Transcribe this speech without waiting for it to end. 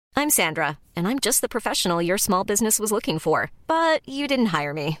I'm Sandra, and I'm just the professional your small business was looking for. But you didn't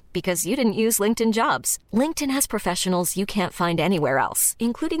hire me because you didn't use LinkedIn Jobs. LinkedIn has professionals you can't find anywhere else,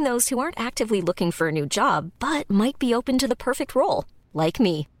 including those who aren't actively looking for a new job, but might be open to the perfect role, like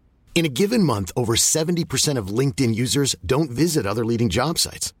me. In a given month, over 70% of LinkedIn users don't visit other leading job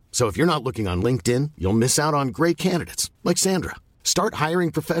sites. So if you're not looking on LinkedIn, you'll miss out on great candidates like Sandra. Start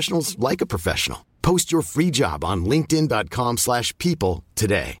hiring professionals like a professional. Post your free job on linkedin.com/people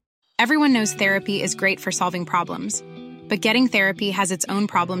today. Everyone knows therapy is great for solving problems, but getting therapy has its own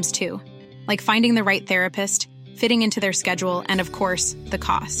problems too, like finding the right therapist, fitting into their schedule, and of course, the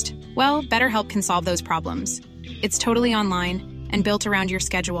cost. Well, BetterHelp can solve those problems. It's totally online and built around your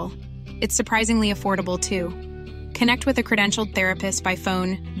schedule. It's surprisingly affordable too. Connect with a credentialed therapist by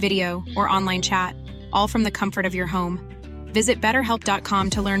phone, video, or online chat, all from the comfort of your home. Visit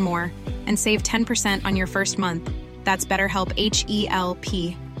BetterHelp.com to learn more and save 10% on your first month. That's BetterHelp,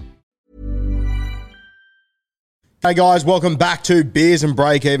 H-E-L-P. Hey guys, welcome back to Beers and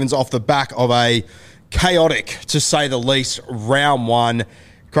Breakevens off the back of a chaotic, to say the least, round one.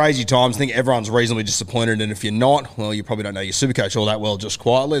 Crazy times. I think everyone's reasonably disappointed, and if you're not, well, you probably don't know your Supercoach all that well, just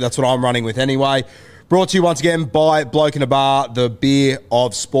quietly. That's what I'm running with anyway. Brought to you once again by Bloke in a Bar, the beer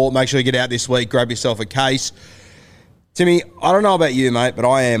of sport. Make sure you get out this week, grab yourself a case. Timmy, I don't know about you, mate, but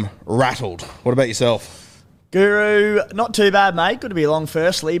I am rattled. What about yourself? Guru, not too bad, mate. Good to be along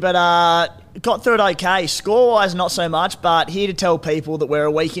firstly, but got through it okay. Score-wise, not so much, but here to tell people that we're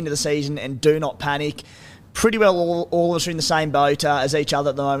a week into the season and do not panic. Pretty well all of us are in the same boat as each other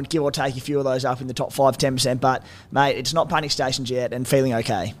at the moment, give or take a few of those up in the top 5-10%, but, mate, it's not panic stations yet and feeling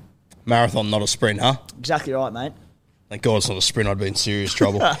okay. Marathon, not a sprint, huh? Exactly right, mate. Thank God it's not a sprint. I'd be in serious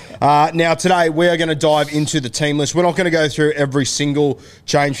trouble. Now, today, we are going to dive into the team list. We're not going to go through every single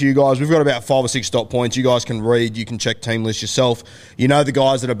change for you guys. We've got about 5 or 6 dot points. You guys can read. You can check team list yourself. You know the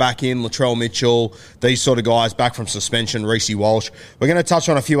guys that are back in, Latrell Mitchell, these sort of guys, back from suspension, Reece Walsh. We're going to touch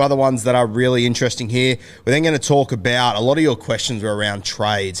on a few other ones that are really interesting here. We're then going to talk about, a lot of your questions were around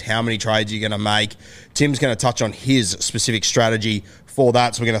trades. How many trades are you going to make? Tim's going to touch on his specific strategy for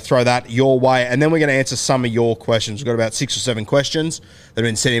that, so we're going to throw that your way, and then we're going to answer some of your questions. We've got about 6 or 7 questions that have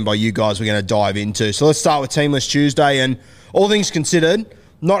been sent in by you guys we're going to dive into. So let's start with Team List Tuesday, and all things considered,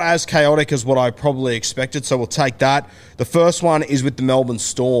 not as chaotic as what I probably expected, so we'll take that. The first one is with the Melbourne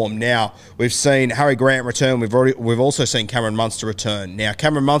Storm. Now, we've seen Harry Grant return. We've also seen Cameron Munster return. Now,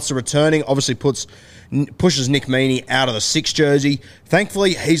 Cameron Munster returning obviously pushes Nick Meaney out of the 6 jersey.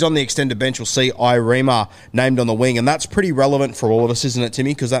 Thankfully, he's on the extended bench. We'll see Irema named on the wing, and that's pretty relevant for all of us, isn't it,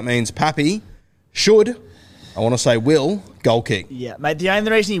 Timmy? Because that means Pappy will goal kick. Yeah, mate, the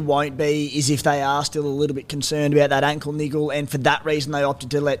only reason he won't be is if they are still a little bit concerned about that ankle niggle, and for that reason they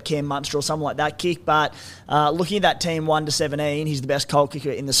opted to let Cam Munster or someone like that kick. But looking at that team 1-17, he's the best goal kicker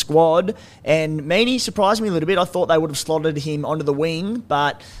in the squad, and Meaney surprised me a little bit. I thought they would have slotted him onto the wing,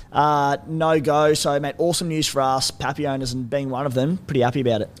 but no go. So, mate, awesome news for us, Pappy owners, and being one of them, pretty happy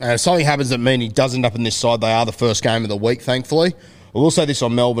about it. If something happens that Meaney does end up in this side, they are the first game of the week, thankfully. I will say this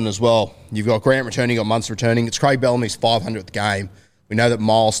on Melbourne as well. You've got Grant returning, you've got Munster returning. It's Craig Bellamy's 500th game. We know that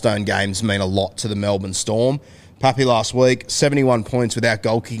milestone games mean a lot to the Melbourne Storm. Pappy last week, 71 points without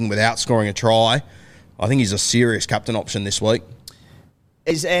goal kicking, without scoring a try. I think he's a serious captain option this week.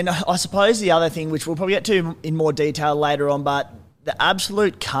 And I suppose the other thing, which we'll probably get to in more detail later on, but the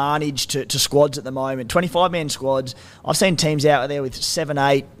absolute carnage to squads at the moment. 25-man squads. I've seen teams out there with 7,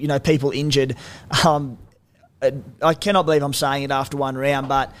 8, people injured. I cannot believe I'm saying it after one round,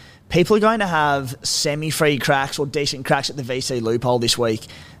 but people are going to have semi-free cracks or decent cracks at the VC loophole this week.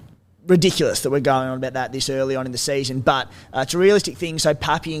 Ridiculous that we're going on about that this early on in the season, but it's a realistic thing. So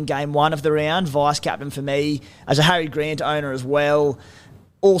Pappy in game 1 of the round, vice-captain for me, as a Harry Grant owner as well.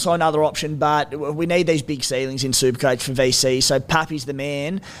 Also another option, but we need these big ceilings in Supercoach for VC, so Pappy's the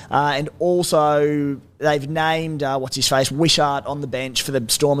man. And also, they've named, Wishart on the bench for the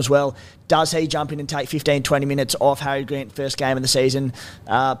Storm as well. Does he jump in and take 15, 20 minutes off Harry Grant first game of the season?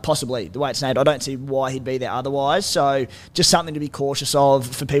 Possibly. The way it's named, I don't see why he'd be there otherwise. So just something to be cautious of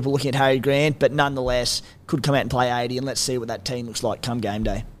for people looking at Harry Grant, but nonetheless, could come out and play 80, and let's see what that team looks like come game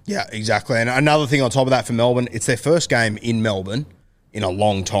day. Yeah, exactly. And another thing on top of that for Melbourne, it's their first game in Melbourne in a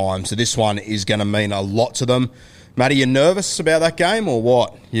long time. So this one is going to mean a lot to them. Matty, you nervous about that game or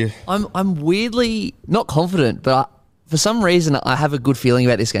what? I'm weirdly not confident, but for some reason I have a good feeling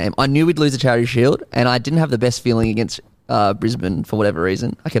about this game. I knew we'd lose the Charity Shield, and I didn't have the best feeling against Brisbane for whatever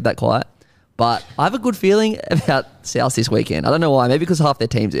reason. I kept that quiet. But I have a good feeling about South this weekend. I don't know why. Maybe because half their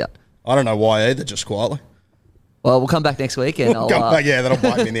team's out. I don't know why either, just quietly. Well, we'll come back next week and I'll... that'll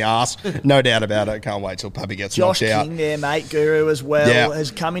bite me in the arse. No doubt about it. Can't wait till Pappy gets knocked out. Josh King there, mate, Guru as well,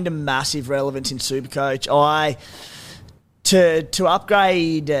 has come into massive relevance in Supercoach. To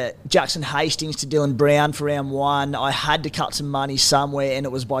upgrade Jackson Hastings to Dylan Brown for round one, I had to cut some money somewhere, and it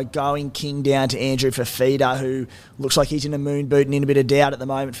was by going King down to Andrew Fafita, who looks like he's in a moon boot and in a bit of doubt at the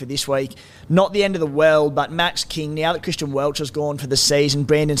moment for this week. Not the end of the world, but Max King, now that Christian Welch has gone for the season,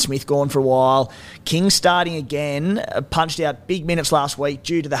 Brandon Smith gone for a while, King starting again, punched out big minutes last week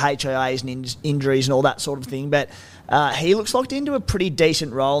due to the HIAs and injuries and all that sort of thing, but he looks locked into a pretty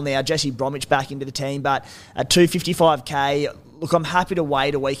decent role now. Jesse Bromwich back into the team, but at 255k, look, I'm happy to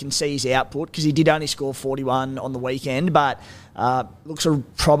wait a week and see his output because he did only score 41 on the weekend, but looks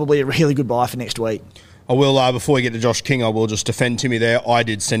probably a really good buy for next week. I will, before we get to Josh King, I will just defend Timmy there. I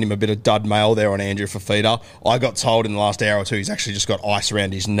did send him a bit of dud mail there on Andrew Fafita. I got told in the last hour or two he's actually just got ice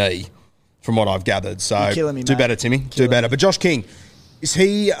around his knee, from what I've gathered. So you're killing me, do mate. Better, Timmy. Do better. But Josh King, is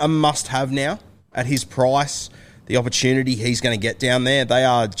he a must-have now at his price? The opportunity he's going to get down there, they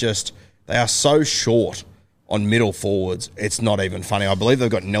are so short on middle forwards. It's not even funny. I believe they've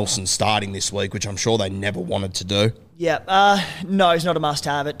got Nelson starting this week, which I'm sure they never wanted to do. Yeah, no, he's not a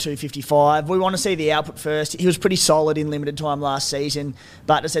must-have at 255. We want to see the output first. He was pretty solid in limited time last season,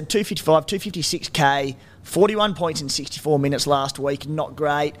 but I said 255, 256k, 41 points in 64 minutes last week, not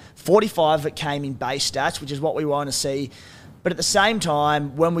great. 45 of it came in base stats, which is what we want to see. But at the same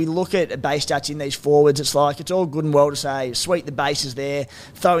time, when we look at base stats in these forwards, it's like it's all good and well to say, sweet, the base is there,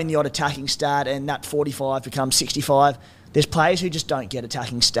 throw in the odd attacking stat, and that 45 becomes 65. There's players who just don't get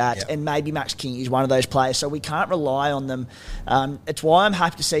attacking stats, and maybe Max King is one of those players, so we can't rely on them. It's why I'm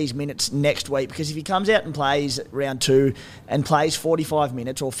happy to see his minutes next week, because if he comes out and plays round two and plays 45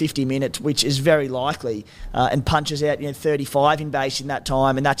 minutes or 50 minutes, which is very likely, and punches out 35 in base in that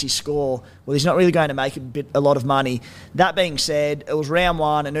time, and that's his score, well, he's not really going to make a lot of money. That being said, it was round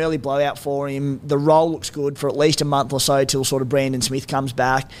one, an early blowout for him. The role looks good for at least a month or so till sort of Brandon Smith comes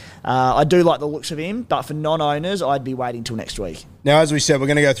back. I do like the looks of him, but for non-owners, I'd be waiting till next week. Now, as we said, we're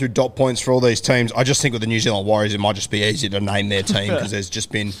going to go through dot points for all these teams. I just think with the New Zealand Warriors, it might just be easier to name their team because there's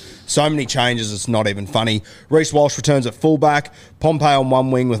just been so many changes, it's not even funny. Reece Walsh returns at fullback. Pompey on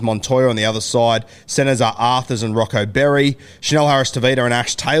one wing with Montoya on the other side. Centres are Arthurs and Rocco Berry. Chanel Harris-Tavita and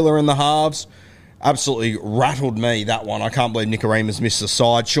Ash Taylor in the halves. Absolutely rattled me, that one. I can't believe Nicaraema's missed the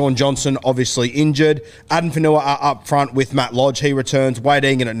side. Sean Johnson, obviously injured. Adam Fanua are up front with Matt Lodge. He returns. Wade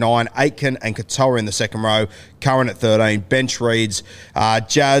Egan at 9. Aitken and Katoa in the second row. Curran at 13. Bench reads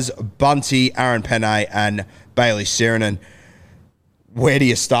Jazz, Bunty, Aaron Penne and Bailey Sirenen. Where do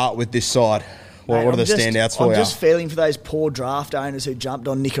you start with this side? What are the standouts for you? I'm just feeling for those poor draft owners who jumped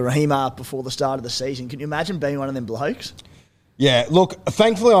on Nicaraema before the start of the season. Can you imagine being one of them blokes? Yeah, look,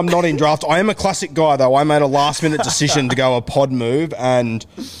 thankfully I'm not in draft. I am a classic guy, though. I made a last-minute decision to go a pod move, and,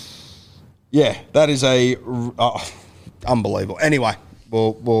 yeah, that is unbelievable. Anyway,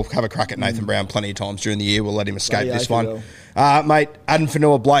 we'll have a crack at Nathan Brown plenty of times during the year. We'll let him escape this one. Mate, Adam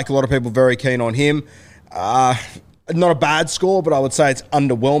Fanua Blake, a lot of people very keen on him. Not a bad score, but I would say it's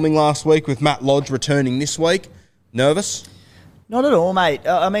underwhelming last week with Matt Lodge returning this week. Nervous? Not at all, mate.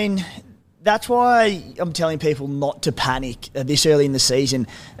 I mean, that's why I'm telling people not to panic this early in the season.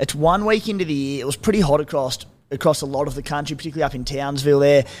 It's 1 week into the year. It was pretty hot across a lot of the country, particularly up in Townsville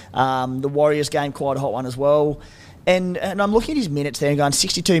there. The Warriors game, quite a hot one as well. And I'm looking at his minutes there and going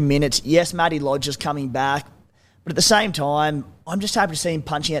 62 minutes. Yes, Matty Lodge is coming back. But at the same time, I'm just happy to see him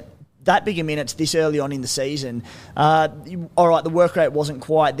punching out that bigger minutes this early on in the season. All right, the work rate wasn't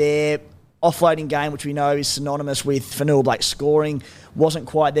quite there. Offloading game, which we know is synonymous with Fanua Blake scoring, wasn't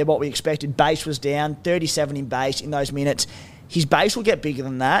quite there what we expected. Base was down, 37 in base in those minutes. His base will get bigger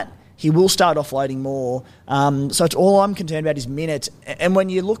than that. He will start offloading more. So it's all I'm concerned about is minutes. And when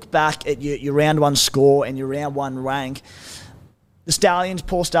you look back at your round one score and your round one rank, the Stallions,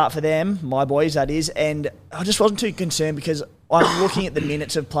 poor start for them, my boys, that is. And I just wasn't too concerned because I'm looking at the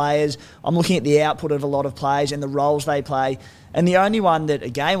minutes of players. I'm looking at the output of a lot of players and the roles they play. And the only one that,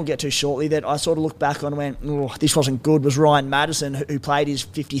 again, we'll get to shortly, that I sort of looked back on and went, oh, this wasn't good, was Ryan Madison, who played his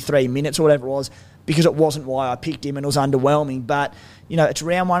 53 minutes or whatever it was, because it wasn't why I picked him and it was underwhelming. But, it's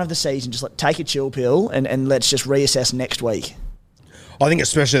round one of the season. Just take a chill pill and let's just reassess next week. I think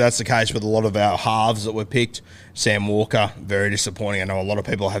especially that's the case with a lot of our halves that were picked. Sam Walker, very disappointing. I know a lot of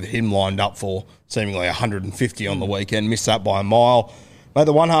people have him lined up for seemingly 150 on the weekend. Missed that by a mile. Mate,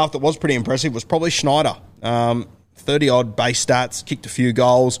 the one half that was pretty impressive was probably Schneider. 30-odd base stats, kicked a few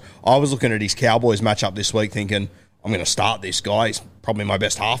goals. I was looking at his Cowboys matchup this week thinking, I'm going to start this guy. He's probably my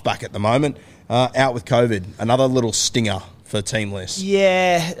best halfback at the moment. Out with COVID. Another little stinger for team list.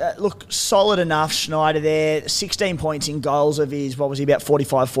 Yeah, look, solid enough, Schneider there. 16 points in goals of his, what was he, about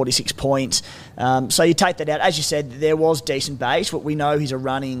 45, 46 points. So you take that out. As you said, there was decent base, but we know he's a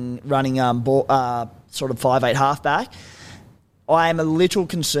running sort of 5'8" halfback. I am a little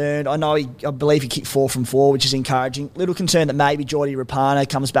concerned. I believe he kicked 4 from 4, which is encouraging. Little concerned that maybe Geordie Rapana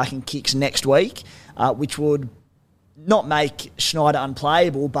comes back and kicks next week, which would not make Schneider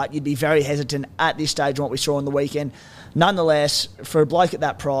unplayable, but you'd be very hesitant at this stage on what we saw on the weekend. Nonetheless, for a bloke at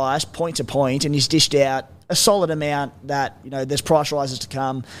that price, point to point, and he's dished out a solid amount that, there's price rises to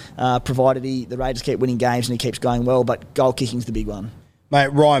come, provided the Raiders keep winning games and he keeps going well, but goal kicking's the big one.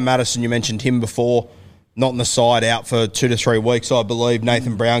 Mate, Ryan Madison, you mentioned him before, not in the side, out for 2 to 3 weeks, I believe.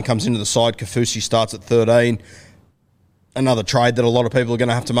 Nathan Brown comes into the side. Kafusi starts at 13. Another trade that a lot of people are going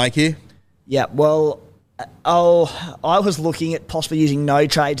to have to make here. Yeah, well, I was looking at possibly using no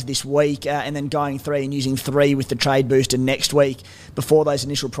trades this week and then going 3 and using 3 with the trade booster next week before those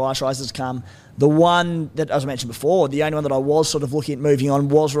initial price rises come. The one that, as I mentioned before, the only one that I was sort of looking at moving on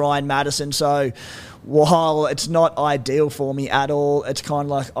was Ryan Madison. So while it's not ideal for me at all, it's kind of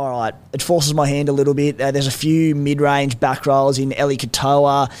like, all right, it forces my hand a little bit. There's a few mid-range back rolls in Eli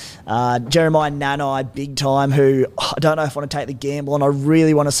Katoa, Jeremiah Nanai, big time, who I don't know if I want to take the gamble on. I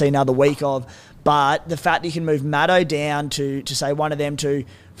really want to see another week of. But the fact that you can move Maddo down to say one of them to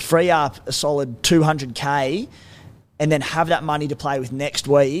free up a solid 200K and then have that money to play with next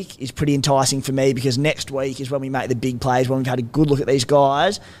week is pretty enticing for me, because next week is when we make the big plays, when we've had a good look at these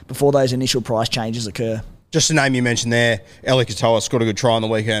guys before those initial price changes occur. Just a name you mentioned there, Eli Katoa scored a good try on the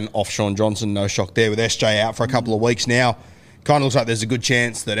weekend off Sean Johnson. No shock there with SJ out for a couple of weeks now. Kind of looks like there's a good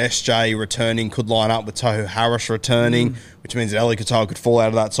chance that SJ returning could line up with Tohu Harris returning, which means that Eli Katoa could fall out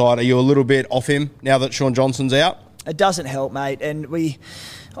of that side. Are you a little bit off him now that Sean Johnson's out? It doesn't help, mate. And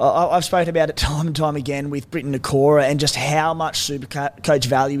I've spoken about it time and time again with Britton Nakora and just how much super coach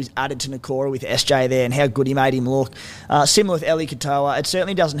value is added to Nakora with SJ there and how good he made him look. Similar with Eli Katoa, it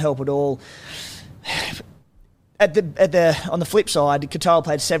certainly doesn't help at all. On the flip side, Katoa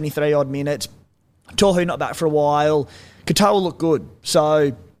played 73 odd minutes. Tohu not back for a while. Katoa looked good.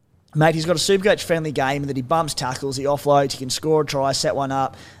 So, mate, he's got a Supercoach-friendly game that he bumps tackles, he offloads, he can score a try, set one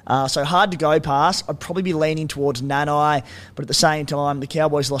up. So hard to go past. I'd probably be leaning towards Nanai, but at the same time, the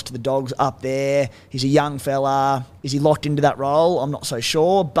Cowboys lost to the Dogs up there. He's a young fella. Is he locked into that role? I'm not so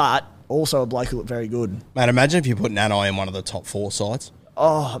sure, but also a bloke who looked very good. Mate, imagine if you put Nanai in one of the top 4 sides.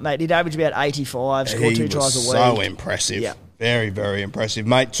 Oh, mate, he'd average about 85, score 2 tries a week. So impressive. Yeah. Very, very impressive.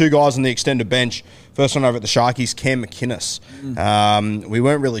 Mate, 2 guys on the extended bench. First one over at the Sharkies, Cam McInnes. We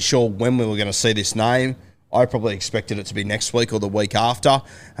weren't really sure when we were going to see this name. I probably expected it to be next week or the week after.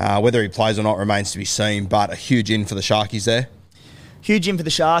 Whether he plays or not remains to be seen, but a huge in for the Sharkies there. Huge in for the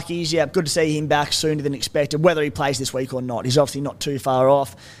Sharkies. Yeah, good to see him back sooner than expected, whether he plays this week or not. He's obviously not too far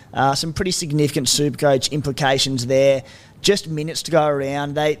off. Some pretty significant Supercoach implications there. Just minutes to go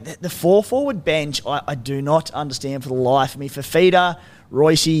around. The 4-forward bench, I do not understand for the life of me. Fafita,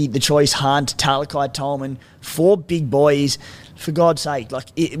 Royce, the choice, Hunt, Talakai, Tolman, 4 big boys. For God's sake,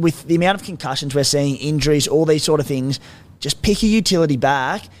 with the amount of concussions we're seeing, injuries, all these sort of things, just pick a utility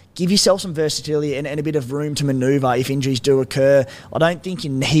back, give yourself some versatility and a bit of room to manoeuvre if injuries do occur. I don't think you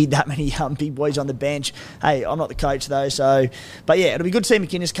need that many big boys on the bench. Hey, I'm not the coach though, but yeah, it'll be good to see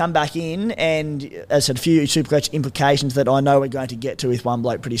McInnes come back in, and as I said, a few Supercoach implications that I know we're going to get to with one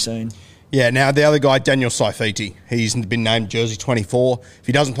bloke pretty soon. Yeah, now the other guy, Daniel Saifiti, he's been named Jersey 24. If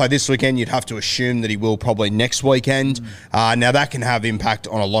he doesn't play this weekend, you'd have to assume that he will probably next weekend. Now that can have impact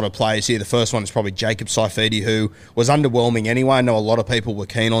on a lot of players here. The first one is probably Jacob Saifiti, who was underwhelming anyway. I know a lot of people were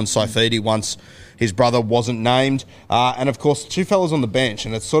keen on Saifiti once his brother wasn't named. And of course, 2 fellas on the bench,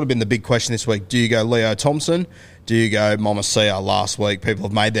 and it's sort of been the big question this week. Do you go Leo Thompson? Do you go Momasia? Last week, people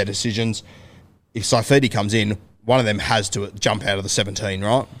have made their decisions. If Saifiti comes in, one of them has to jump out of the 17,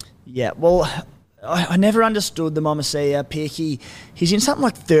 right? Yeah, well, I never understood the Momasia pick. He's in something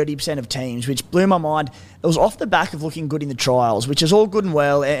like 30% of teams, which blew my mind. It was off the back of looking good in the trials, which is all good and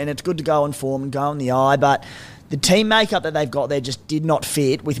well, and it's good to go on form and go on the eye, but the team makeup that they've got there just did not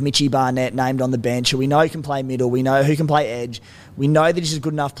fit with Mitchie Barnett named on the bench, who we know can play middle, we know who can play edge, we know that he's a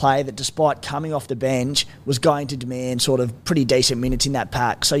good enough player that despite coming off the bench was going to demand sort of pretty decent minutes in that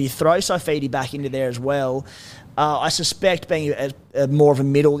pack. So you throw Saifiti back into there as well. I suspect being more of a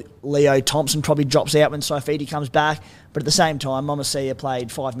middle, Leo Thompson probably drops out when Saifiti comes back. But at the same time, Momasia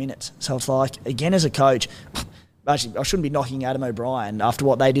played 5 minutes. So it's like, again, as a coach, actually, I shouldn't be knocking Adam O'Brien after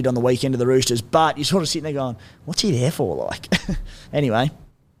what they did on the weekend of the Roosters. But you're sort of sitting there going, what's he there for? Anyway.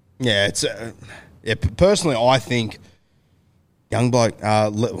 Yeah, personally, I think Young bloke.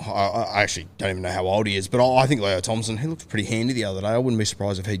 I actually don't even know how old he is, but I think Leo Thompson, he looked pretty handy the other day. I wouldn't be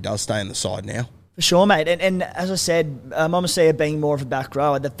surprised if he does stay in the side now. For sure, mate. And as I said, Momasia being more of a back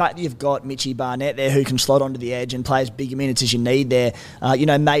rower, the fact that you've got Mitchie Barnett there who can slot onto the edge and play as big a minutes as you need there,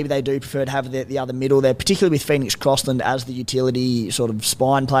 maybe they do prefer to have the other middle there, particularly with Phoenix Crossland as the utility sort of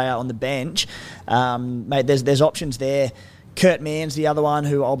spine player on the bench. Mate, there's options there. Kurt Mann's the other one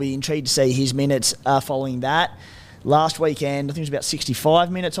who I'll be intrigued to see his minutes following that. Last weekend, I think it was about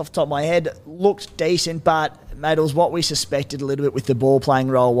 65 minutes off the top of my head. Looked decent, but, mate, it was what we suspected a little bit with the ball-playing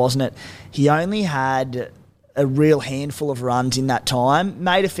role, wasn't it? He only had a real handful of runs in that time.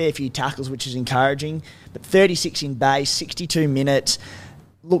 Made a fair few tackles, which is encouraging. But 36 in base, 62 minutes.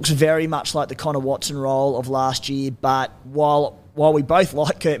 Looks very much like the Connor Watson role of last year. But while we both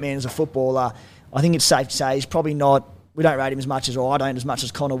like Kurt Mann as a footballer, I think it's safe to say he's probably not... We don't rate him as much as, or I don't as much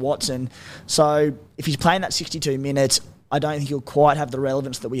as Connor Watson. So if he's playing that 62 minutes, I don't think he'll quite have the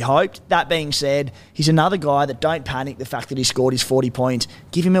relevance that we hoped. That being said, he's another guy that don't panic the fact that he scored his 40 points.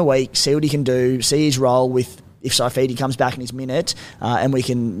 Give him a week, see what he can do, see his role with if Saifidi comes back in his minutes, and we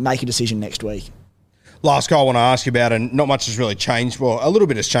can make a decision next week. Last guy I want to ask you about, and not much has really changed. Well, a little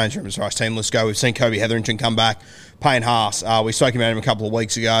bit has changed from as far as team lists go. We've seen Kobe Hetherington come back, Payne Haas. We spoke about him a couple of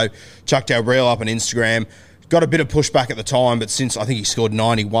weeks ago. Chucked our reel up on Instagram. Got a bit of pushback at the time, but since I think he scored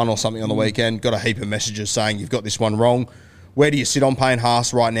 91 or something on the weekend, got a heap of messages saying you've got this one wrong. Where do you sit on Payne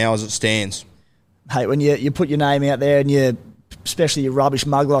Haas right now as it stands? Hey, when you put your name out there and especially your rubbish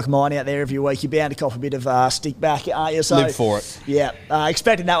mug like mine out there every week, you're bound to cop a bit of stick back, aren't you? So, live for it. Yeah,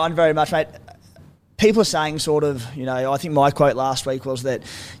 expecting that one very much, mate. People are saying sort of, I think my quote last week was that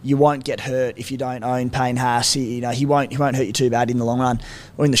you won't get hurt if you don't own Payne Haas. He won't hurt you too bad in the long run,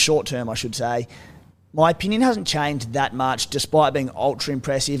 or in the short term, I should say. My opinion hasn't changed that much, despite being ultra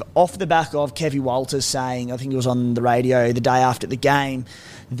impressive. Off the back of Kevy Walters saying, I think it was on the radio the day after the game,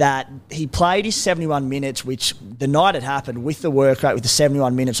 that he played his 71 minutes, which the night it happened, with the work rate, with the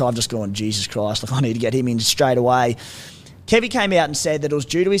 71 minutes, I've just gone, Jesus Christ, I need to get him in straight away. Kevy came out and said that it was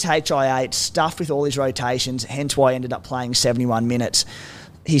due to his HI8, stuffed with all his rotations, hence why he ended up playing 71 minutes.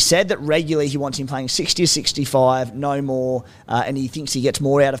 He said that regularly he wants him playing 60 or 65, no more, and he thinks he gets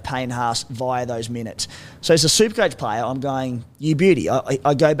more out of Payne Haas via those minutes. So as a Supercoach player, I'm going, you beauty.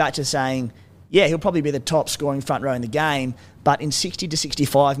 I go back to saying, yeah, he'll probably be the top scoring front row in the game, but in 60 to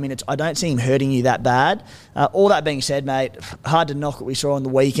 65 minutes, I don't see him hurting you that bad. All that being said, mate, hard to knock what we saw on the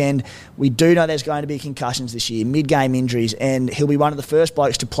weekend. We do know there's going to be concussions this year, mid-game injuries, and he'll be one of the first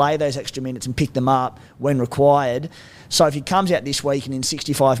blokes to play those extra minutes and pick them up when required. So if he comes out this week and in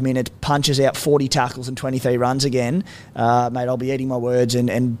 65 minutes punches out 40 tackles and 23 runs again, mate, I'll be eating my words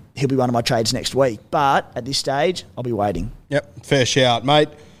and he'll be one of my trades next week. But at this stage, I'll be waiting. Yep, fair shout, mate.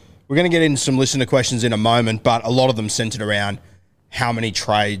 We're going to get into some listener questions in a moment, but a lot of them centred around how many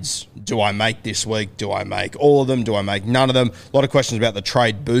trades do I make this week? Do I make all of them? Do I make none of them? A lot of questions about the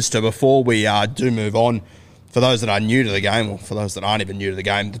trade booster. Before we do move on, for those that are new to the game, or for those that aren't even new to the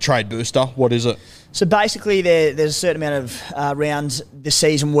game, the trade booster, what is it? So basically there's a certain amount of rounds this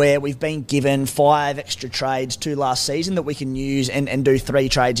season where we've been given 5 extra trades to last season that we can use and do 3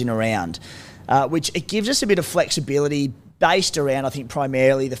 trades in a round, which it gives us a bit of flexibility based around, I think,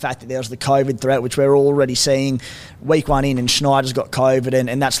 primarily the fact that there was the COVID threat, which we're already seeing week 1 in, and Schneider's got COVID,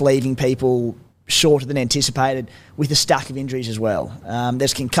 and that's leaving people shorter than anticipated with a stack of injuries as well.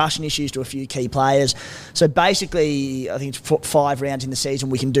 There's concussion issues to a few key players. So basically, I think it's 5 rounds in the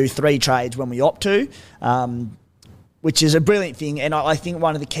season. We can do 3 trades when we opt to, which is a brilliant thing. And I think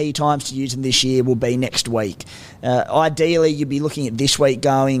one of the key times to use them this year will be next week. Ideally, you'd be looking at this week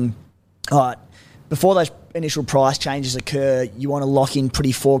going, all right, before those initial price changes occur, you want to lock in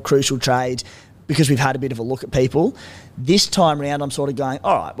pretty 4 crucial trades because we've had a bit of a look at people. This time round, I'm sort of going,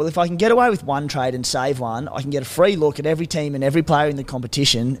 all right, well, if I can get away with 1 trade and save 1, I can get a free look at every team and every player in the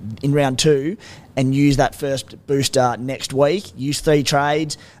competition in round 2 and use that first booster next week, use 3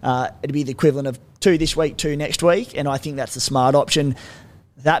 trades. It'd be the equivalent of 2 this week, 2 next week, and I think that's the smart option.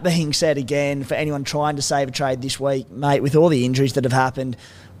 That being said, again, for anyone trying to save a trade this week, mate, with all the injuries that have happened,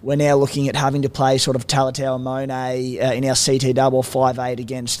 we're now looking at having to play sort of Talatau and Monet in our CT double 5-8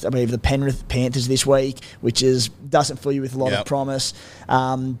 against, I believe, the Penrith Panthers this week, which doesn't fill you with a lot of promise.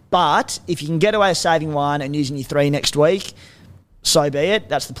 But if you can get away with saving 1 and using your 3 next week, so be it.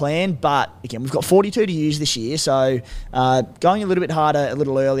 That's the plan. But again, we've got 42 to use this year, so going a little bit harder a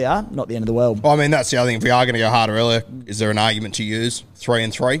little earlier, not the end of the world. Well, I mean, that's the other thing. If we are going to go harder earlier, is there an argument to use 3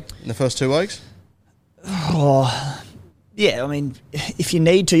 and 3 in the first 2 weeks? Oh, Yeah, I mean, if you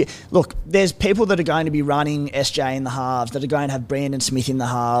need to... Look, there's people that are going to be running SJ in the halves, that are going to have Brandon Smith in the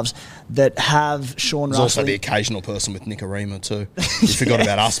halves, that have Sean There's Russell... also the occasional person with Nicarima too. You forgot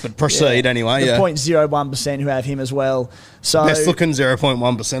about us, but proceed anyway. The yeah. 0.01% who have him as well. So Best looking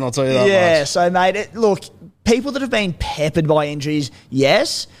 0.1%, I'll tell you that much. So, mate, look, people that have been peppered by injuries,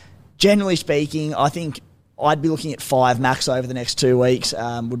 yes. Generally speaking, I think I'd be looking at 5 max over the next 2 weeks.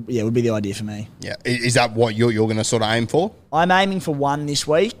 Would be the idea for me. Yeah, is that what you're going to sort of aim for? I'm aiming for 1 this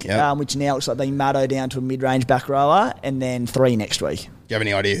week, which now looks like being Maddo down to a mid-range back rower, and then 3 next week. Do you have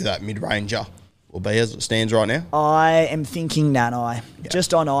any idea who that mid-ranger will be as it stands right now? I am thinking Nanai.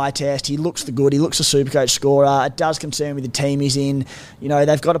 Just on eye test, he looks the good. He looks a Supercoach scorer. It does concern with the team he's in. You know,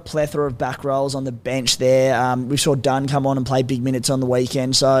 they've got a plethora of back rolls on the bench there. We saw Dunn come on and play big minutes on the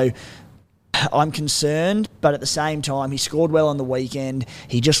weekend, so... I'm concerned, but at the same time, he scored well on the weekend.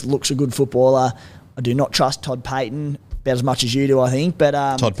 He just looks a good footballer. I do not trust Todd Payton about as much as you do, I think. But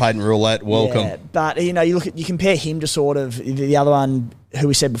Todd Payton roulette, welcome. Yeah, but you know, you compare him to sort of the other one who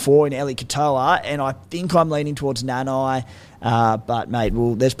we said before in Eli Katoa, and I think I'm leaning towards Nanai. But mate,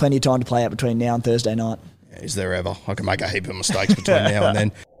 there's plenty of time to play out between now and Thursday night. Is there ever? I can make a heap of mistakes between now and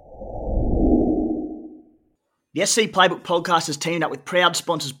then. The SC Playbook podcast has teamed up with proud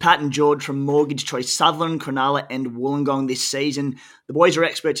sponsors Pat and George from Mortgage Choice Sutherland, Cronulla and Wollongong this season. The boys are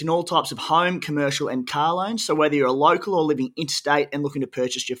experts in all types of home, commercial and car loans, so whether you're a local or living interstate and looking to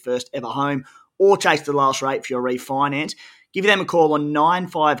purchase your first ever home or chase the lowest rate for your refinance, give them a call on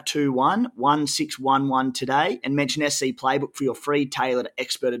 9521 1611 today and mention SC Playbook for your free tailored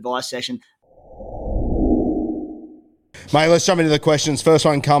expert advice session. Mate, let's jump into the questions. First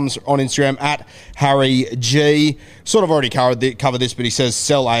one comes on Instagram at Harry G. Sort of already covered this, but he says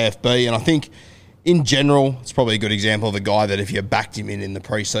sell AFB. And I think in general, it's probably a good example of a guy that if you backed him in the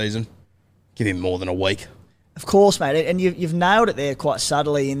preseason, give him more than a week. Of course, mate. And you've nailed it there quite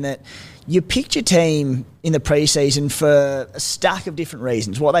subtly in that you picked your team in the preseason for a stack of different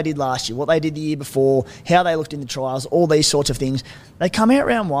reasons. What they did last year, what they did the year before, how they looked in the trials, all these sorts of things. They come out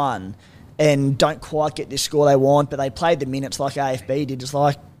round 1 and don't quite get this score they want, but they played the minutes like AFB did. It's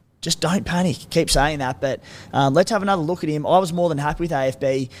like, just don't panic. Keep saying that, but let's have another look at him. I was more than happy with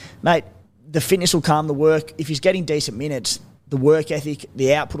AFB. Mate, the fitness will come, the work. If he's getting decent minutes, the work ethic,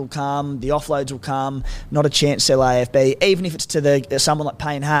 the output will come, the offloads will come. Not a chance to sell AFB. Even if it's to someone like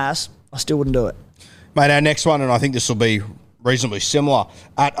Payne Haas, I still wouldn't do it. Mate, our next one, and I think this will be reasonably similar,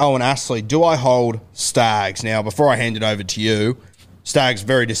 at Owen Astley, do I hold Stags? Now, before I hand it over to you, Staggs,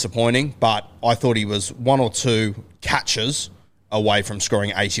 very disappointing, but I thought he was 1 or 2 catches away from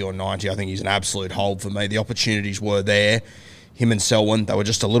scoring 80 or 90. I think he's an absolute hold for me. The opportunities were there. Him and Selwyn, they were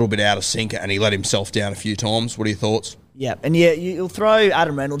just a little bit out of sync, and he let himself down a few times. What are your thoughts? Yeah, and you'll throw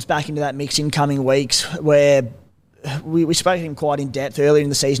Adam Reynolds back into that mix in coming weeks where we spoke to him quite in depth earlier in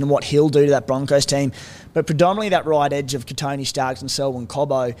the season and what he'll do to that Broncos team. But predominantly that right edge of Katoni, Starks and Selwyn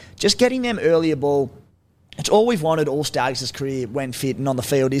Cobbo, just getting them earlier ball. It's all we've wanted all Staggs' career when fit and on the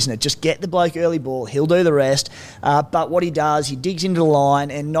field, isn't it? Just get the bloke early ball. He'll do the rest. But what he does, he digs into the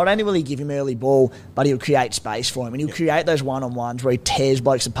line, and not only will he give him early ball, but he'll create space for him. And he'll create those one-on-ones where he tears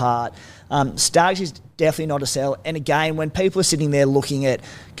blokes apart. Staggs is definitely not a sell. And again, when people are sitting there looking at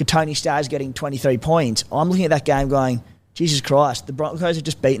Katoni Staggs getting 23 points, I'm looking at that game going, Jesus Christ, the Broncos have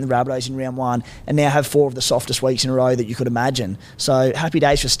just beaten the Rabbitohs in round 1 and now have 4 of the softest weeks in a row that you could imagine. So happy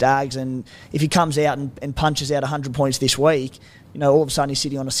days for Staggs, and if he comes out and punches out 100 points this week, you know, all of a sudden he's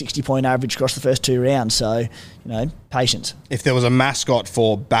sitting on a 60-point average across the first 2 rounds. So, you know, patience. If there was a mascot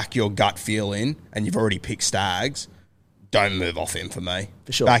for back your gut feel in and you've already picked Staggs, don't move off him for me.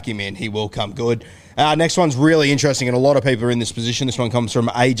 For sure. Back him in. He will come good. Next one's really interesting, and a lot of people are in this position. This one comes from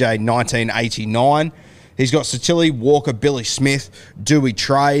AJ 1989. He's got Satilli, Walker, Billy Smith. Do we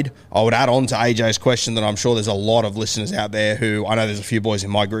trade? I would add on to AJ's question that I'm sure there's a lot of listeners out there who, I know there's a few boys in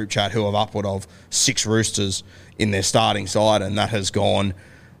my group chat who have upward of 6 Roosters in their starting side, and that has gone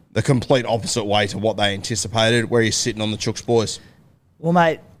the complete opposite way to what they anticipated. Where are you sitting on the Chooks, boys? Well,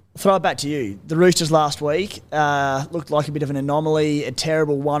 mate, throw it back to you. The Roosters last week looked like a bit of an anomaly, a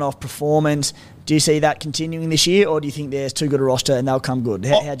terrible one-off performance. Do you see that continuing this year, or do you think there's too good a roster and they'll come good?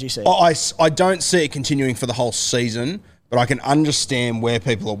 How do you see it? I don't see it continuing for the whole season, but I can understand where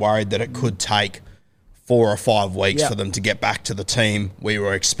people are worried that it could take 4 or 5 weeks for them to get back to the team we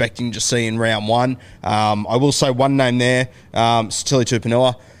were expecting to see in round 1. I will say one name there, Satilli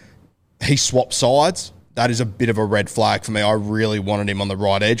Tupanua. He swapped sides. That is a bit of a red flag for me. I really wanted him on the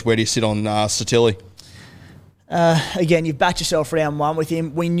right edge. Where do you sit on Satilli? Again, you've backed yourself round 1 with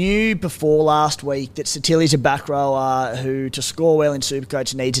him. We knew before last week that Satilli's a back rower who, to score well in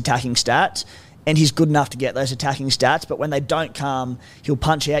Supercoach, needs attacking stats. and he's good enough to get those attacking stats. But when they don't come, he'll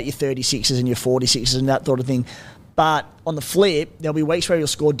punch out your 36s and your 46s and that sort of thing. But on the flip, there'll be weeks where he'll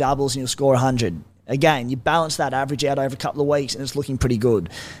score doubles and he'll score 100. Again, you balance that average out over a couple of weeks and it's looking pretty good.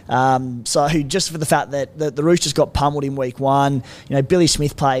 So just for the fact that the Roosters got pummeled in week 1, Billy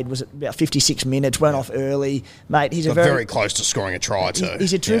Smith played, was it about 56 minutes, went off early. Mate, he's very close to scoring a try too.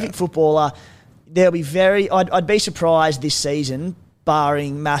 He's a terrific footballer. There'll be I'd be surprised this season,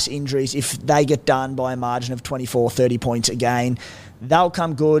 barring mass injuries, if they get done by a margin of 24, 30 points again. They'll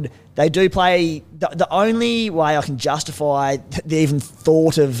come good. They do play... The only way I can justify the even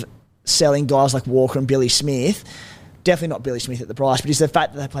thought of selling guys like Walker and Billy Smith, definitely not Billy Smith at the price, but it's the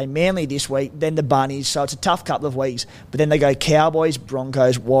fact that they play Manly this week, then the Bunnies, so it's a tough couple of weeks, but then they go Cowboys,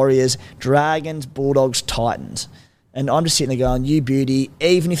 Broncos, Warriors, Dragons, Bulldogs, Titans. And I'm just sitting there going, you beauty,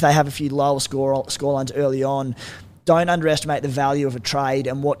 even if they have a few lower scorelines early on, don't underestimate the value of a trade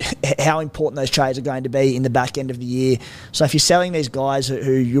and how important those trades are going to be in the back end of the year. So if you're selling these guys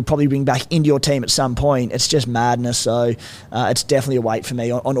who you'll probably bring back into your team at some point, it's just madness. So it's definitely a wait for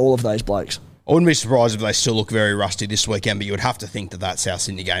me on all of those blokes. I wouldn't be surprised if they still look very rusty this weekend, but you would have to think that South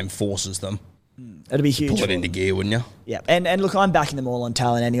Sydney game forces them. It'll be huge. Pull it into gear, wouldn't you? Yeah, and look, I'm backing them all on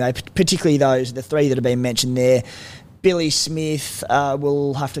talent anyway, particularly the three that have been mentioned there. Billy Smith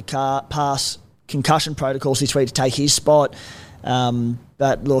will have to pass concussion protocols this week to take his spot.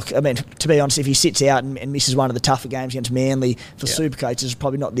 But look, I mean, to be honest, if he sits out and misses one of the tougher games against Manly for Supercoaches, it's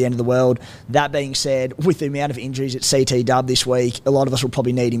probably not the end of the world. That being said, with the amount of injuries at CT Dub this week, a lot of us will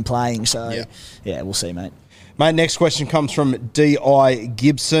probably need him playing. So, yeah, we'll see, mate. Mate, next question comes from D.I.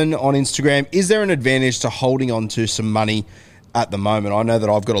 Gibson on Instagram. Is there an advantage to holding on to some money at the moment? I know that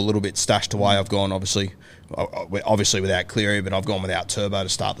I've got a little bit stashed away. I've gone, obviously without Cleary, but I've gone without Turbo to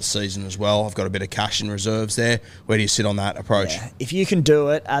start the season as well. I've got a bit of cash in reserves there. Where do you sit on that approach? Yeah, if you can do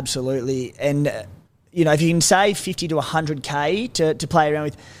it, absolutely. And, if you can save 50 to 100K to play around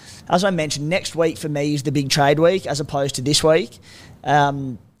with, as I mentioned, next week for me is the big trade week as opposed to this week.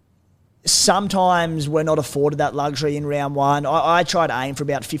 Sometimes we're not afforded that luxury in round 1. I try to aim for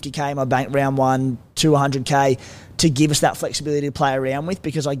about 50K in my bank round 1 to 100K to give us that flexibility to play around with,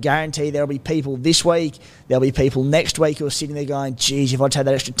 because I guarantee there'll be people this week, there'll be people next week who are sitting there going, geez, if I take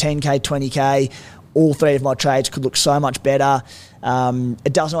that extra 10K, 20K, all three of my trades could look so much better.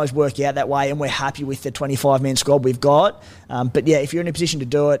 It doesn't always work out that way, and we're happy with the 25-man squad we've got. But yeah, if you're in a position to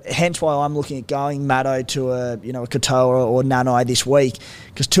do it, hence why I'm looking at going Maddo to a Katoa or Nanai this week,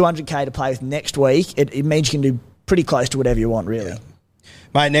 because 200K to play with next week, it means you can do pretty close to whatever you want, really. Yeah.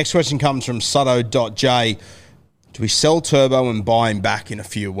 Mate, next question comes from Sutto.j. Do we sell Turbo and buy him back in a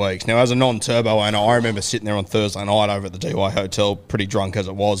few weeks? Now, as a non-Turbo owner, I remember sitting there on Thursday night over at the DY Hotel, pretty drunk as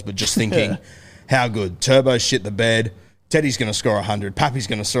it was, but just thinking, how good. Turbo shit the bed. Teddy's going to score 100. Pappy's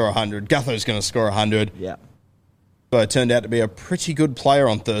going to score 100. Gutho's going to score 100. Yeah. But it turned out to be a pretty good player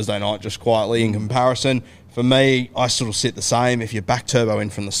on Thursday night, just quietly in comparison. For me, I sort of sit the same. If you back Turbo in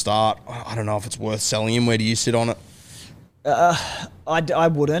from the start, I don't know if it's worth selling him. Where do you sit on it? I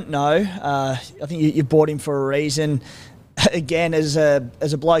wouldn't, no. I think you bought him for a reason. Again, as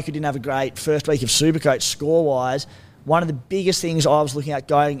a bloke who didn't have a great first week of Supercoach score-wise, one of the biggest things I was looking at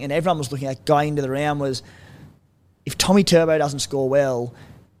going, and everyone was looking at going into the round, was if Tommy Turbo doesn't score well,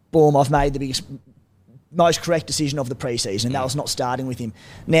 boom, I've made the most correct decision of the preseason, and that was not starting with him.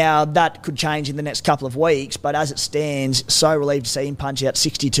 Now, that could change in the next couple of weeks, but as it stands, so relieved to see him punch out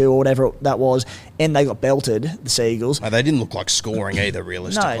 62 or whatever that was, and they got belted, the Seagulls. They didn't look like scoring either,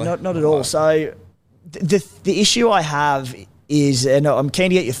 realistically. No, not at all. So the issue I have is, and I'm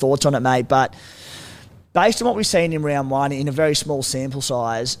keen to get your thoughts on it, mate, but based on what we've seen in round 1, in a very small sample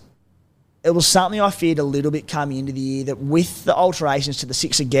size, it was something I feared a little bit coming into the year, that with the alterations to the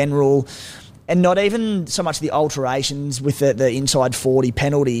 6 again rule, and not even so much the alterations with the inside 40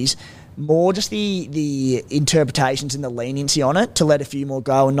 penalties, more just the interpretations and the leniency on it to let a few more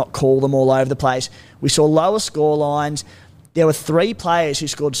go and not call them all over the place. We saw lower score lines. There were 3 players who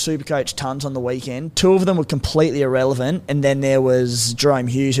scored Supercoach tons on the weekend. 2 of them were completely irrelevant, and then there was Jerome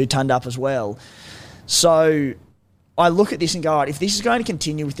Hughes who turned up as well. So I look at this and go, all right, if this is going to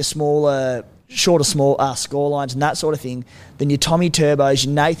continue with the shorter score lines and that sort of thing, then your Tommy Turbos,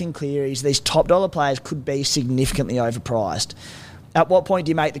 your Nathan Clearys, these top dollar players could be significantly overpriced. At what point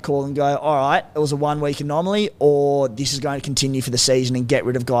do you make the call and go, all right, it was a 1 week anomaly, or this is going to continue for the season and get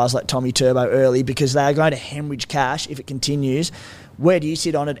rid of guys like Tommy Turbo early, because they are going to hemorrhage cash if it continues? Where do you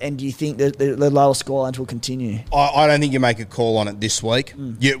sit on it, and do you think that the lower scorelines will continue? I don't think you make a call on it this week.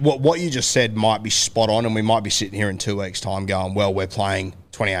 What you just said might be spot on, and we might be sitting here in 2 weeks' time going, well, we're playing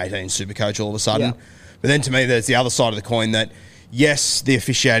 2018 Supercoach all of a sudden. Yeah. But then to me, there's the other side of the coin that yes, the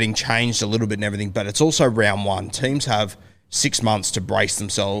officiating changed a little bit and everything, but it's also round one. Teams have 6 months to brace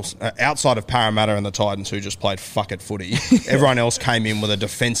themselves. Outside of Parramatta and the Titans, who just played fuck-it footy, everyone else came in with a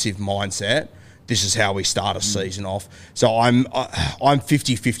defensive mindset. This is how we start a season off. So I'm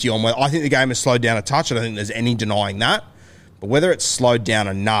 50-50 on whether I think the game has slowed down a touch. I don't think there's any denying that. But whether it's slowed down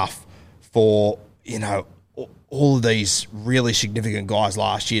enough for, all of these really significant guys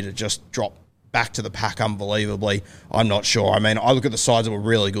last year to just drop back to the pack unbelievably, I'm not sure. I mean, I look at the sides that were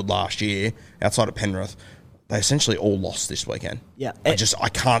really good last year outside of Penrith. They essentially all lost this weekend. Yeah. I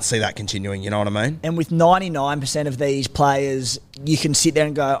can't see that continuing, you know what I mean? And with 99% of these players, you can sit there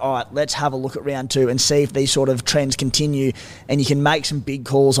and go, all right, let's have a look at round two and see if these sort of trends continue, and you can make some big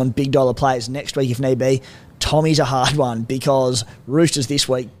calls on big dollar players next week if need be. Tommy's a hard one because Roosters this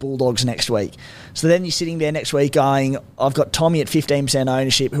week, Bulldogs next week. So then you're sitting there next week going, I've got Tommy at 15%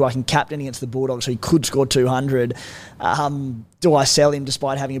 ownership who I can captain against the Bulldogs who could score 200. Do I sell him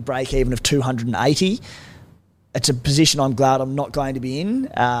despite having a break even of 280? It's a position I'm glad I'm not going to be in.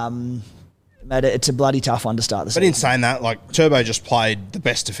 Mate, it's a bloody tough one to start the season. But in saying that, Turbo just played the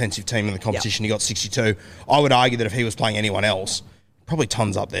best defensive team in the competition. Yep. He got 62. I would argue that if he was playing anyone else, probably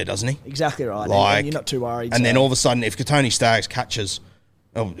tons up there, doesn't he? Exactly right. And you're not too worried. And then all of a sudden, if Katoni Staggs catches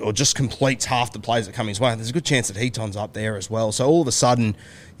or just completes half the plays that come his way, there's a good chance that he tons up there as well. So all of a sudden,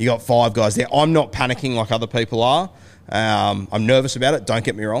 you got 5 guys there. I'm not panicking like other people are. I'm nervous about it, don't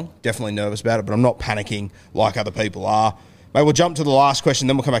get me wrong. Definitely nervous about it, but I'm not panicking like other people are. Mate, we'll jump to the last question,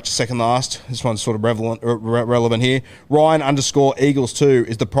 then we'll come back to second last. This one's sort of relevant here. Ryan _Eagles 2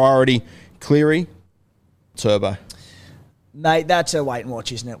 is the priority. Cleary, Turbo. Mate, that's a wait and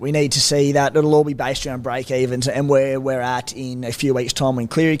watch, isn't it? We need to see that. It'll all be based around break-evens and where we're at in a few weeks' time when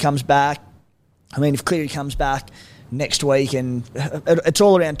Cleary comes back. I mean, if Cleary comes back next week, and it's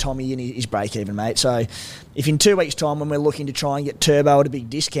all around Tommy and his break-even, mate. So if in 2 weeks' time when we're looking to try and get Turbo at a big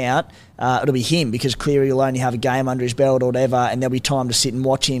discount, it'll be him because Cleary will only have a game under his belt or whatever, and there'll be time to sit and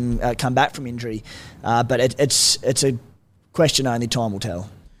watch him come back from injury. But it's a question only time will tell.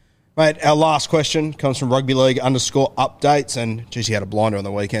 Mate, our last question comes from Rugby League _updates, and geez, he had a blinder on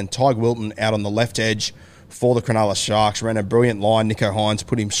the weekend. Tyg Wilton out on the left edge for the Cronulla Sharks. Ran a brilliant line. Nico Hines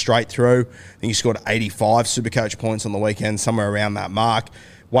put him straight through. I think he scored 85 Supercoach points on the weekend, somewhere around that mark.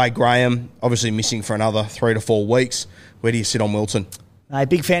 Wade Graham, obviously missing for another 3 to 4 weeks. Where do you sit on Wilton?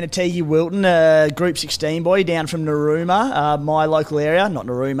 Big fan of T.G. Wilton, Group 16 boy, down from Narooma, my local area. Not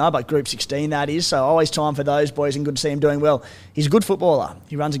Narooma, but Group 16 that is. So always time for those boys and good to see him doing well. He's a good footballer.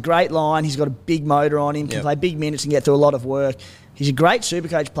 He runs a great line. He's got a big motor on him, can play big minutes and get through a lot of work. He's a great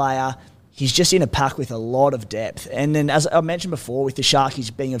Supercoach player. He's just in a pack with a lot of depth. And then, as I mentioned before, with the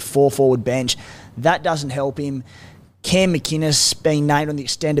Sharkies being a 4-forward bench, that doesn't help him. Cam McInnes being named on the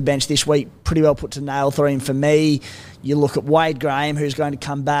extended bench this week, pretty well put to nail through him for me. You look at Wade Graham, who's going to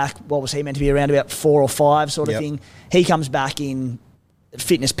come back. What was he meant to be around about 4 or 5 sort of thing? He comes back in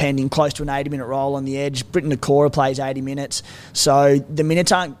fitness pending, close to an 80-minute role on the edge. Britton Nakora plays 80 minutes. So the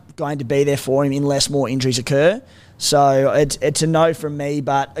minutes aren't going to be there for him unless more injuries occur. So it's a no from me,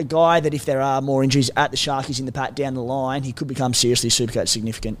 but a guy that if there are more injuries at the Sharkies in the pack down the line, he could become seriously Supercoach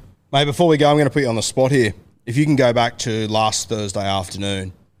significant. Mate, before we go, I'm going to put you on the spot here. If you can go back to last Thursday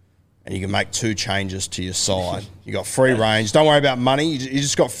afternoon and you can make 2 changes to your side, you got free range. Don't worry about money. You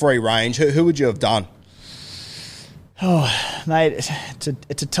just got free range. Who would you have done? Oh, mate,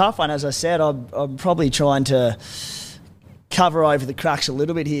 it's a tough one. As I said, I'm probably trying to cover over the cracks a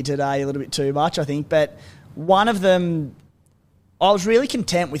little bit here today, a little bit too much, I think. But one of them, I was really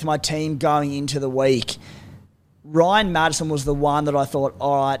content with my team going into the week. Ryan Madison was the one that I thought,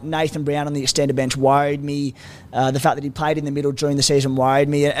 all right, Nathan Brown on the extended bench worried me. The fact that he played in the middle during the season worried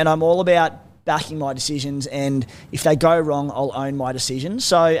me. And I'm all about backing my decisions, and if they go wrong, I'll own my decisions.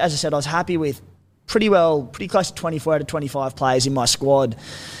 So, as I said, I was happy with pretty close to 24 out of 25 players in my squad.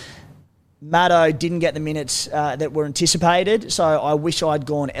 Maddo didn't get the minutes that were anticipated, so I wish I'd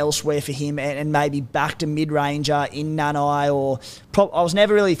gone elsewhere for him and maybe backed a mid-ranger in Nanai, or I was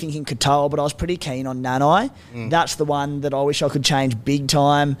never really thinking Katoa, but I was pretty keen on Nanai. That's the one that I wish I could change big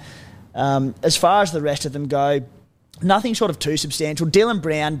time. As far as the rest of them go, nothing sort of too substantial. Dylan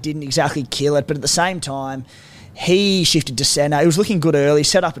Brown didn't exactly kill it, but at the same time, he shifted to centre. He was looking good early,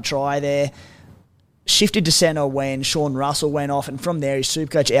 set up a try there. Shifted to centre when Sean Russell went off, and from there his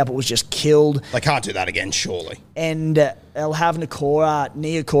Supercoach output was just killed. They can't do that again, surely. And they'll have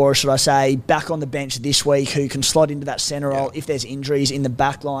Niokora, should I say, back on the bench this week, who can slot into that centre role if there's injuries in the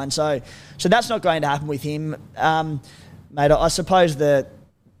back line. So that's not going to happen with him. Mate, I suppose that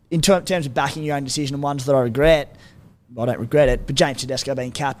in terms of backing your own decision and ones that I regret, I don't regret it, but James Tedesco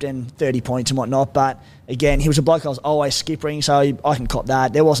being captain, 30 points and whatnot. But again, he was a bloke I was always skippering, so I can cop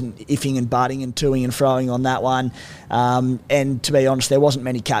that. There wasn't iffing and butting and toing and froing on that one. And to be honest, there wasn't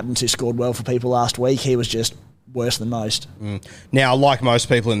many captains who scored well for people last week. He was just worse than most. Now, like most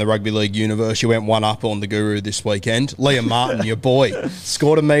people in the rugby league universe, you went one up on the guru this weekend. Liam Martin, your boy,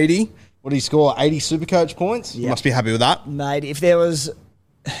 scored a meaty. What did he score? 80 Supercoach points? Yep. You must be happy with that. Mate, if there was...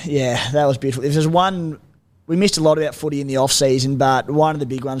 Yeah, that was beautiful. If there's one... We missed a lot about footy in the off-season, but one of the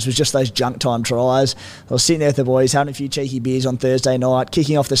big ones was just those junk time tries. I was sitting there with the boys, having a few cheeky beers on Thursday night,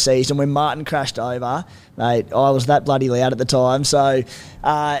 kicking off the season. When Martin crashed over, mate, I was that bloody loud at the time. So,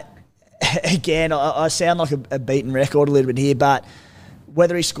 again, I sound like a beaten record a little bit here, but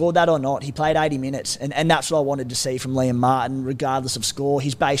whether he scored that or not, he played 80 minutes, and that's what I wanted to see from Liam Martin, regardless of score.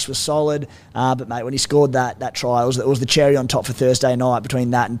 His base was solid, but, mate, when he scored that try, it was the cherry on top for Thursday night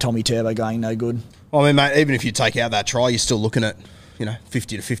between that and Tommy Turbo going no good. Well, I mean, mate, even if you take out that try, you're still looking at,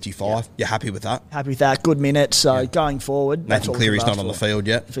 50 to 55. Yeah. You're happy with that? Happy with that. Good minutes. So going forward, Nathan Cleary's not on the field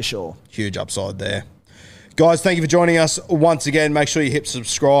yet. For sure. Huge upside there. Guys, thank you for joining us once again. Make sure you hit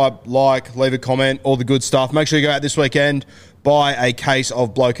subscribe, like, leave a comment, all the good stuff. Make sure you go out this weekend, buy a case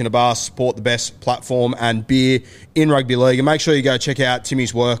of Bloke in a Bar, support the best platform and beer in rugby league. And make sure you go check out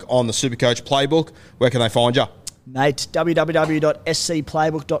Timmy's work on the Supercoach Playbook. Where can they find you? Mate,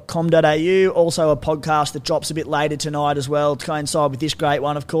 www.scplaybook.com.au. Also a podcast that drops a bit later tonight as well to coincide with this great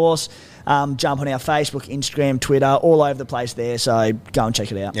one, of course. Jump on our Facebook, Instagram, Twitter, all over the place there. So go and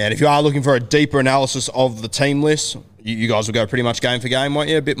check it out. Yeah, and if you are looking for a deeper analysis of the team list, you guys will go pretty much game for game, won't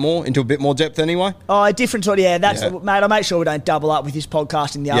you? Into a bit more depth anyway? Oh, different sort of, yeah. Mate, I make sure we don't double up with this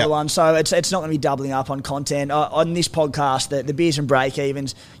podcast and the other one. So it's not going to be doubling up on content. On this podcast, the Beers and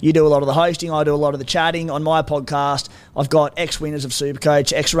Breakevens, you do a lot of the hosting, I do a lot of the chatting. On my podcast, I've got ex-winners of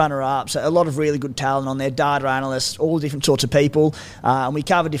Supercoach, ex-runner-ups, a lot of really good talent on there, data analysts, all different sorts of people. And we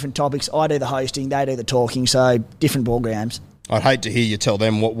cover different topics. I do the hosting, they do the talking, so different ball games. I'd hate to hear you tell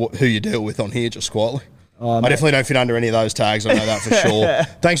them who you deal with on here, just quietly. I definitely don't fit under any of those tags. I know that for sure.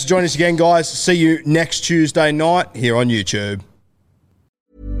 Thanks for joining us again, guys. See you next Tuesday night here on YouTube.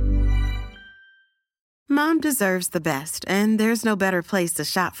 Mom deserves the best, and there's no better place to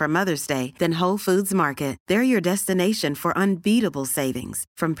shop for Mother's Day than Whole Foods Market. They're your destination for unbeatable savings,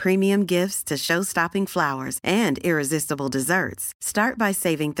 from premium gifts to show-stopping flowers and irresistible desserts. Start by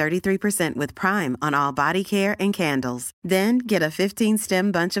saving 33% with Prime on all body care and candles. Then get a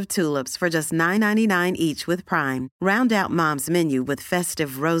 15-stem bunch of tulips for just $9.99 each with Prime. Round out Mom's menu with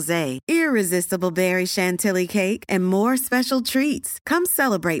festive rosé, irresistible berry chantilly cake, and more special treats. Come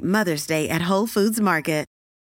celebrate Mother's Day at Whole Foods Market.